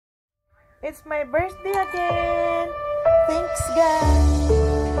It's my birthday again. Thanks,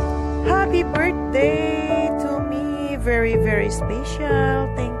 God. Happy birthday to me. Very, very special.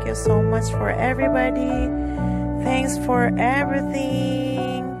 Thank you so much for everybody. Thanks for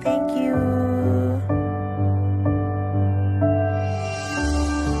everything. Thank you.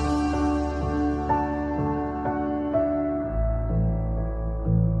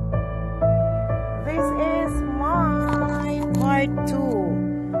 This is my part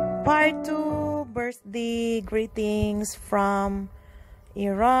 2 birthday greetings from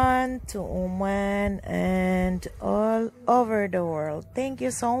Iran to Oman and all over the world. Thank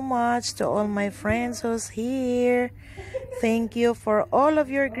you so much to all my friends who's here. Thank you for all of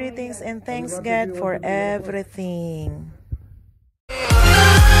your greetings and thanks God for everything.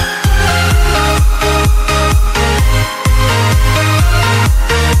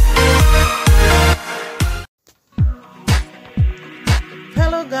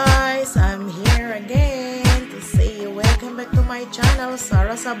 Hello guys, I'm here again to say welcome back to my channel,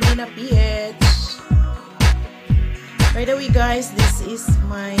 Sabrina PH. By the way guys, this is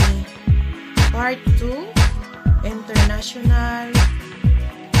my part 2 international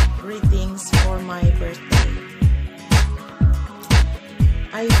greetings for my birthday.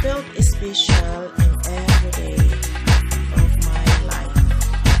 I felt special in every day of my life.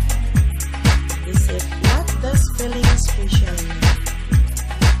 Is it what does feeling special mean?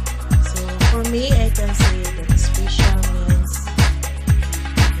 For me, I can say that special means,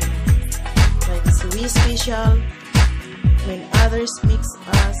 like it's we special when others makes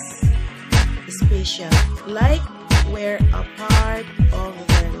us special, like we're a part of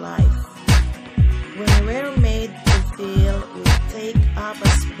their life. When we're made to feel we take up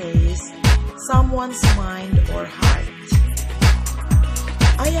a space, someone's mind or heart.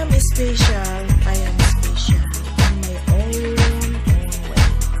 I am special in my own way.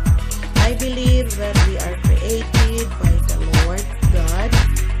 I believe that we are created by the Lord God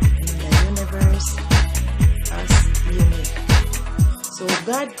in the universe as unique. So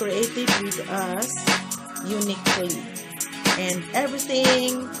God created with us uniquely, and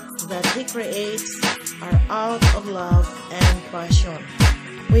everything that He creates are out of love and passion.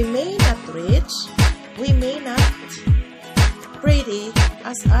 We may not rich, we may not pretty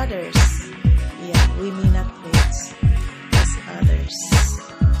as others. Yeah, we may not rich as others,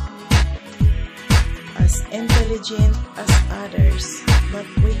 intelligent as others, but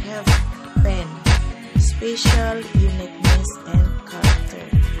we have special uniqueness and character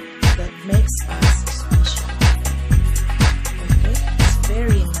that makes us special. Okay, it's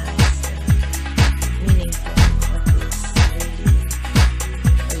very nice, meaningful. What is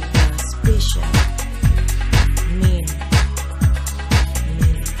really special means.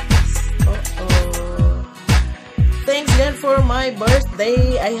 Thanks God for my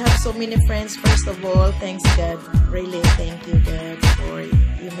birthday. I have so many friends. First of all, thanks God. Really, thank you God for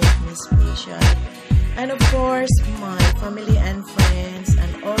you make me special. And of course, my family and friends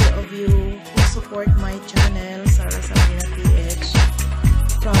and all of you who support my channel, Sabrina PH.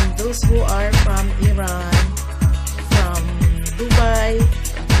 From those who are from Iran, from Dubai,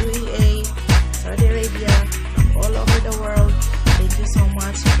 from UAE, Saudi Arabia, from all over the world. Thank you so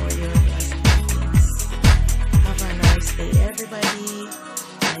much for your blessings. Have a nice day, everybody.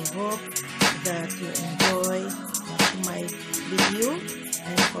 I hope that you enjoy watching my video.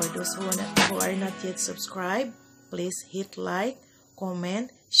 And for those who are not yet subscribed, please hit like,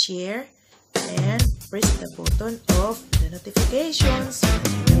 comment, share, and press the button of the notifications.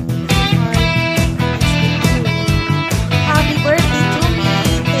 Happy birthday to me.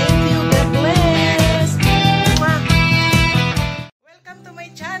 Thank you. God bless. Welcome to my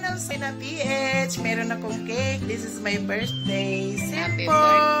channel, Sabrina PH. Meron akong cake. This is my birthday.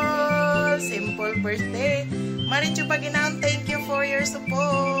 Simple birthday. Marichu Paginaon, thank you for your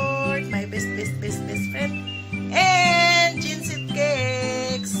support. My best friend. And Jean Sweet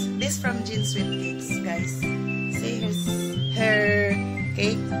Cakes. This from Jean Sweet Cakes, guys. See, here's her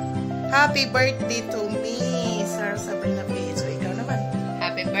cake. Happy birthday to me, Sabrina PH. So, ikaw naman.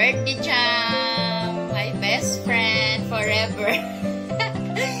 Happy birthday, Cham! My best friend forever.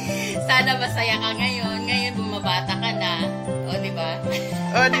 Sana masaya ka ngayon. Ngayon, bumabata ka na. O, diba?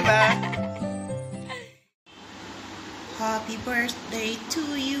 O, diba? Happy birthday to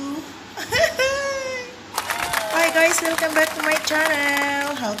you. Hi guys, welcome back to my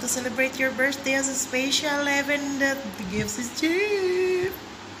channel. How to celebrate your birthday as a special event that gives is cheap.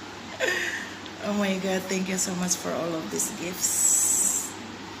 Oh my God, thank you so much for all of these gifts.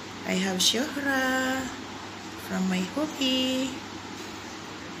 I have Shohra from my hubby.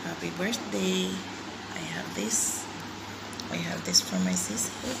 Happy birthday. I have this. I have this for my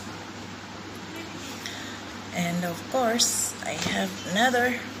sister. And of course, I have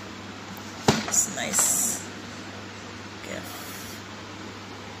another. It's nice gift.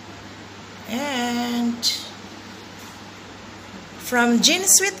 And from Jean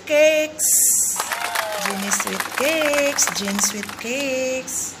Sweet Cakes. Jean Sweet Cakes. Jean Sweet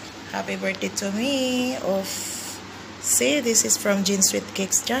Cakes. Happy birthday to me. See, this is from Jean Sweet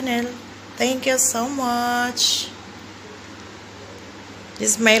Cakes channel. Thank you so much.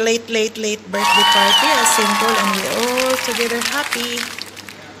 This is my late birthday party. Simple, and we all together happy.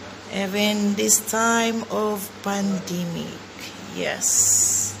 Even this time of pandemic.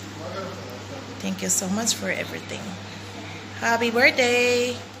 Yes. Thank you so much for everything. Happy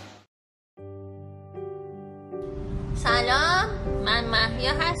birthday! سلام، من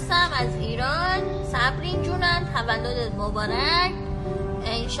مهیا هستم از ایران. صبرین جونم، تولدت مبارک.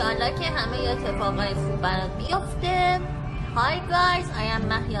 انشالله که همه اتفاقای خوب برات بیفته. Hi guys, I am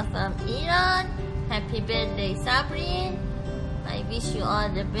Mahia from Iran. Happy birthday, Sabrina. I wish you all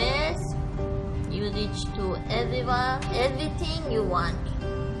the best. You reach to everything you want.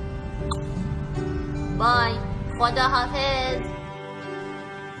 Bye. Khoda Hafiz.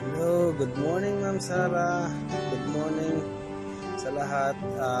 Hello, good morning Ma'am Sarah. Good morning sa lahat.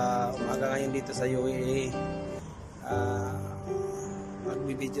 Umaga ngayon dito sa UAE.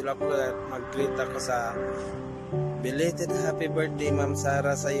 Magbibideo lang ako at mag-greet ako sa belated happy birthday Ma'am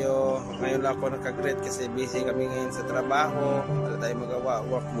Sarah sa'yo. Ngayon lang ako nakag-greet kasi busy kami ngayon sa trabaho. Wala tayong magawa.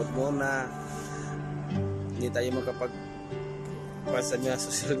 Work mode muna. Hindi tayo sa mga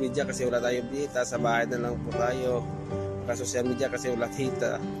social media kasi wala tayong data. Sa bahay na lang po tayo. Social media kasi wala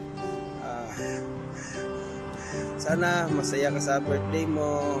kita. Sana masaya ka sa birthday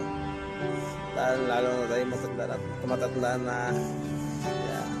mo. Lalo na tayo matanda na.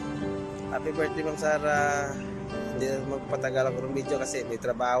 Yeah. Happy birthday Ma'am Sarah. Hindi na magpatagal ako ng video kasi may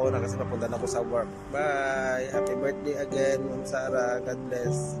trabaho na kasi papunta na ako sa work. Bye! Happy birthday again Ma'am Sarah. God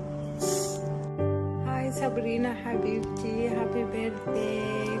bless. Hi Sabrina حبيبتي, happy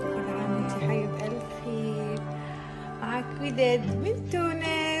birthday. كل عام وانت حي بألف خير. معك وداد من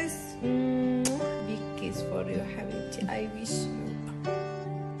تونس. Big kiss for you حبيبتي. I wish you.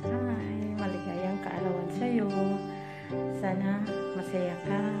 Hi, maligayang kaarawan sa'yo. Sana masaya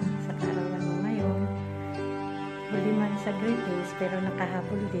ka sa kaarawan mo ngayon. Huli man sa great days pero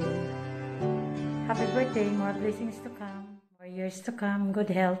nakahabol din. Happy birthday, more blessings to come, more years to come, good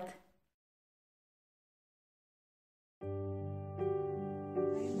health.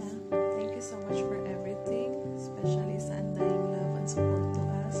 Thank you so much for everything, especially sa undying love and support to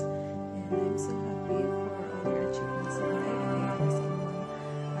us. And I'm so happy for all your achievements in life and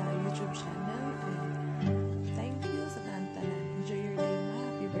sa YouTube channel. And thank you sa tanan. Enjoy your day, ma.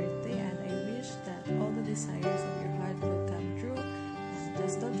 Happy birthday, and I wish that all the desires of your heart will come true. And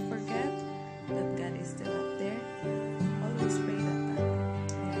just don't forget that God is still up there. Always pray that time.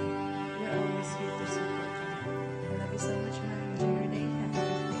 And we're always here to support you. I love you so much, ma. Enjoy your day. Happy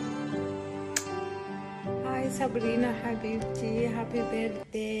birthday. Hi Sabrina حبيبتي, happy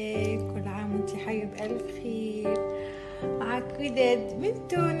birthday. كل عام وانت حي بألف خير. معك وداد من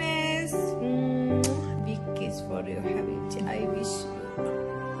تونس. Big kiss for you حبيبتي. I wish you.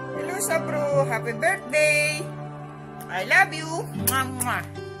 Hello Sabro, happy birthday. I love you. Mwah.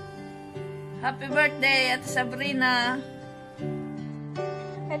 Happy birthday Ate Sabrina.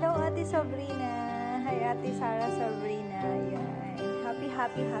 Hello Ate Sabrina. Hi Ate Sarah Sabrina. Ayan.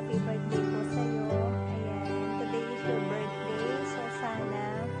 Happy birthday po sa'yo. Ayan. Today is your birthday. So sana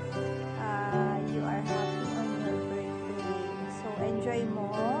you are happy on your birthday. So enjoy mo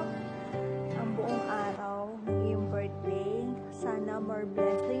ang buong araw ng iyong birthday. Sana more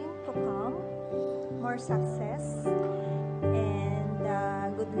blessing to come. More success. And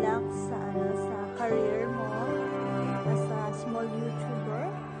good luck sa career mo as a small YouTuber.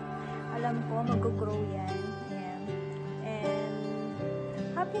 Alam ko mag-grow yan. Ayan.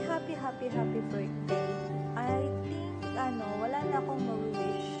 And happy birthday. I think wala na akong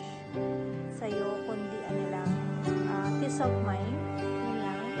ma-wish sa'yo kundi peace of mind. Yun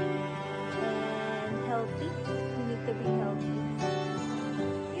lang. And healthy. You need to be healthy.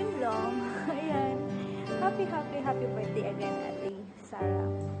 Yun lang. Ayan. Happy birthday again, Ate Sarah.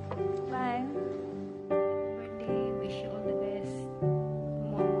 Bye. Birthday, wish you all the best.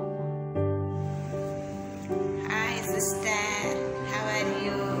 Hi sister, how are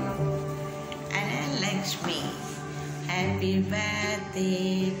you? I'm Lakshmi. Happy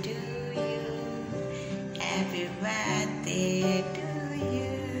birthday to you. Happy birthday to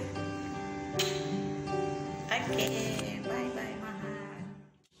you. Okay.